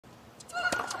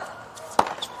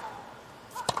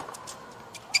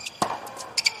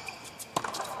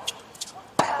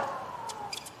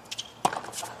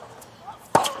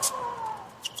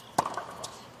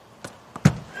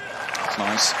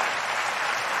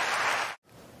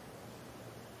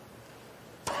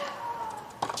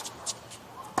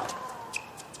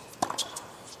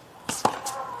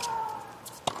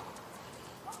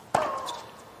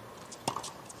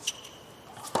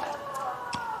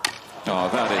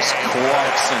was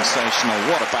quite sensational.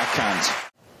 What a backhand.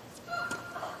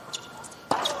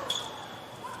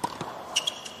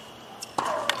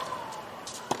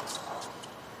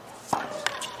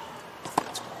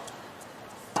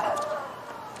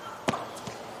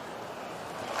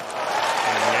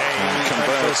 And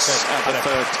converts at the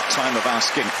third time of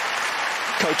asking.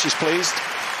 Coach is pleased.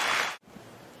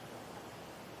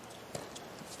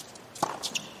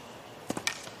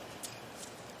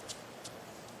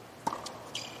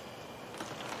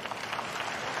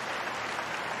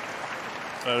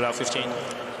 Allow 15.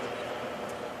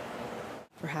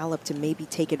 For Halep to maybe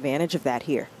take advantage of that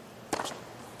here.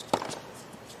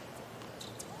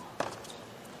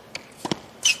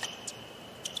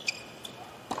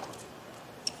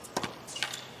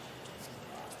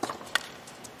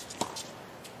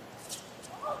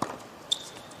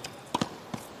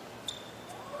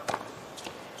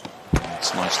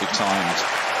 It's nicely timed.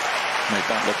 Made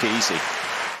that look easy.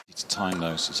 It's time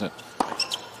those, is it?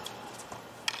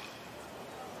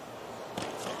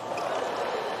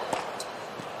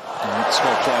 It's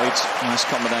well played. Nice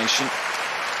combination.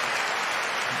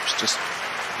 It's just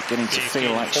beginning to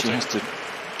feel like she has to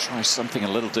try something a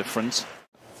little different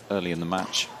early in the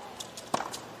match.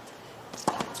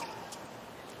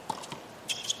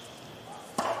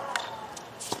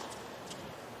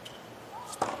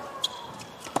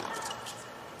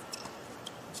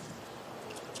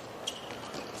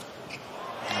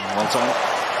 Well done.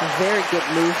 Very good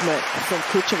movement from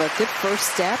Kucova. Good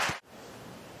first step.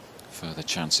 Further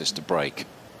chances to break.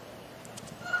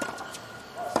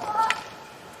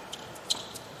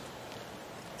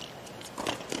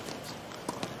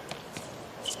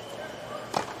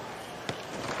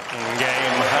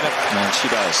 Game, Halep. And she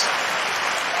does.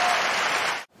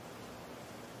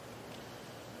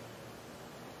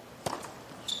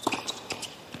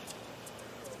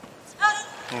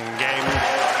 Game,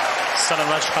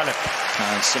 Simona Halep.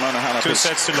 And Simona Halep 2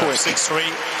 sets to love. 6-3,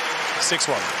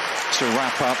 6-1. To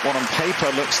wrap up what on paper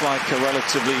looks like a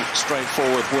relatively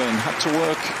straightforward win. Had to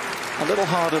work a little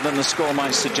harder than the score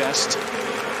might suggest.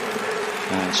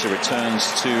 And she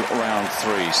returns to round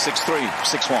 3. 6-3,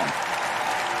 6-1.